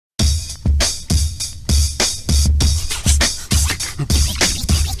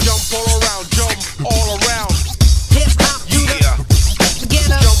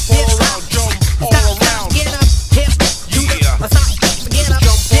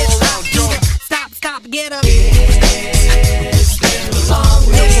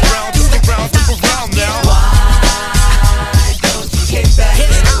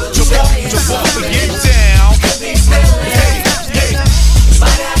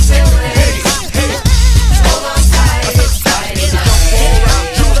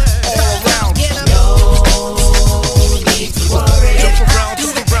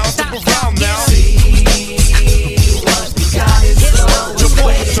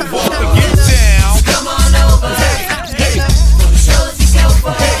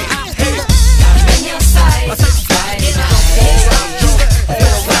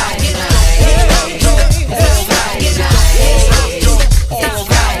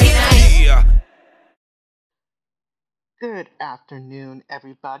Good afternoon,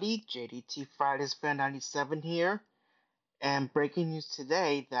 everybody. JDT Fridays Fan 97 here. And breaking news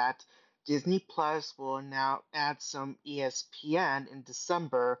today that Disney Plus will now add some ESPN in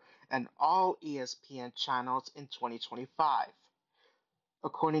December and all ESPN channels in 2025,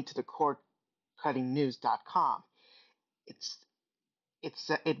 according to the cordcuttingnews.com. It's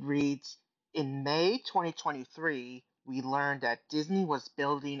it reads, in May 2023, we learned that Disney was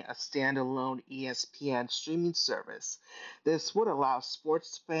building a standalone ESPN streaming service. This would allow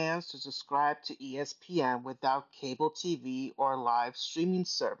sports fans to subscribe to ESPN without cable TV or live streaming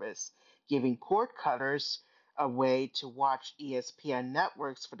service, giving cord cutters a way to watch ESPN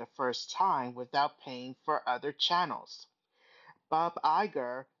networks for the first time without paying for other channels. Bob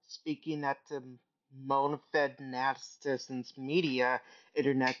Iger, speaking at the MoffettNathson's Media,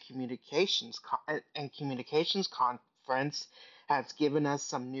 Internet and Communications Conference, has given us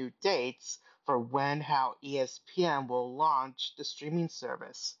some new dates for when how ESPN will launch the streaming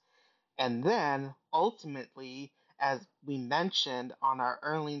service. And then, ultimately, as we mentioned on our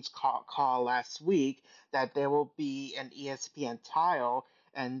earnings call last week, that there will be an ESPN tile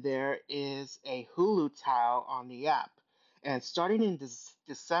and there is a Hulu tile on the app. And starting in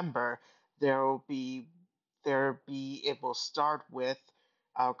December, there will be it will start with,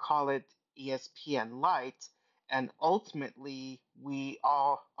 I'll call it ESPN Lite, and ultimately we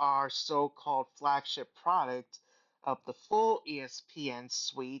all our so-called flagship product of the full ESPN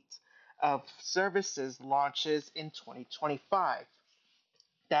suite of services launches in 2025.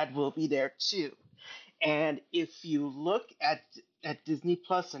 That will be there too. And if you look at Disney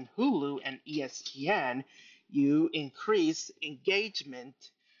Plus and Hulu and ESPN, you increase engagement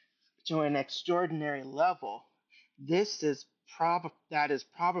to an extraordinary level. This is that is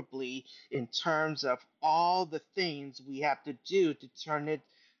probably in terms of all the things we have to do to turn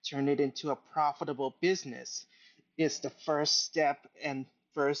it into a profitable business. It's the first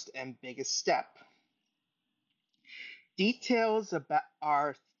and biggest step. Details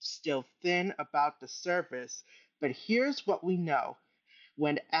are still thin about the service, but here's what we know.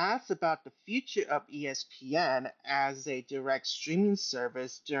 When asked about the future of ESPN as a direct streaming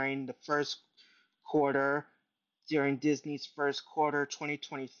service quarter, during Disney's first quarter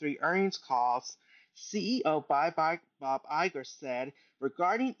 2023 earnings calls, CEO Bob Iger said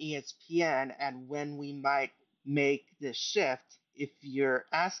regarding ESPN and when we might make this shift, if you're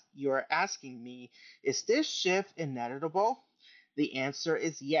asking me, is this shift inevitable? The answer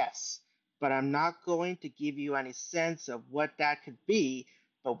is yes, but I'm not going to give you any sense of what that could be,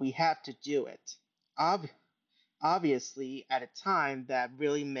 but we have to do it. Ob- Obviously, at a time that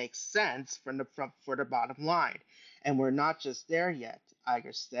really makes sense for the bottom line. And we're not just there yet,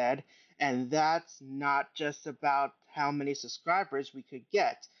 Iger said. And that's not just about how many subscribers we could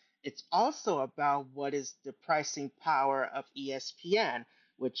get. It's also about what is the pricing power of ESPN,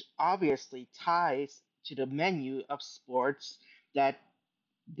 which obviously ties to the menu of sports that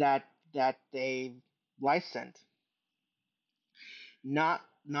that they licensed. Not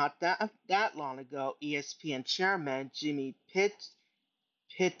that long ago, ESPN chairman Jimmy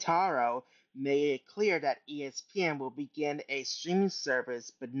Pitaro made it clear that ESPN will begin a streaming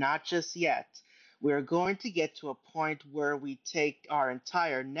service, but not just yet. We're going to get to a point where we take our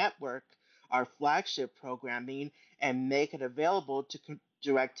entire network, our flagship programming, and make it available to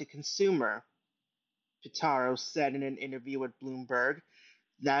direct to consumer, Pitaro said in an interview with Bloomberg.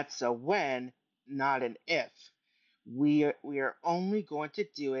 That's a when, not an if. We are only going to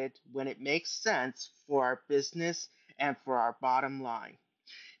do it when it makes sense for our business and for our bottom line.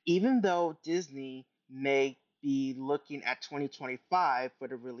 Even though Disney may be looking at 2025 for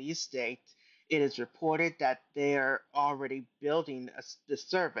the release date, it is reported that they are already building the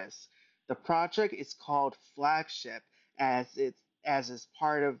service. The project is called Flagship, as is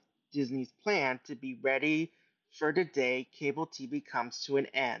part of Disney's plan to be ready for the day cable TV comes to an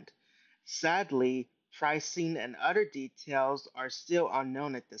end. Sadly, pricing and other details are still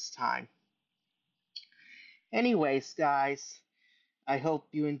unknown at this time. Anyways, guys, I hope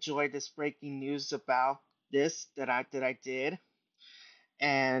you enjoyed this breaking news about this that I did,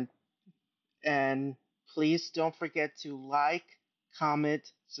 and and please don't forget to like,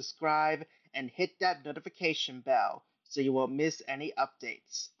 comment, subscribe, and hit that notification bell so you won't miss any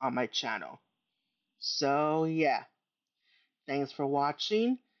updates on my channel. So yeah, thanks for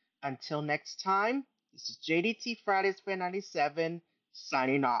watching. Until next time, this is JDT Fridays for 97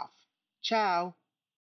 signing off. Ciao.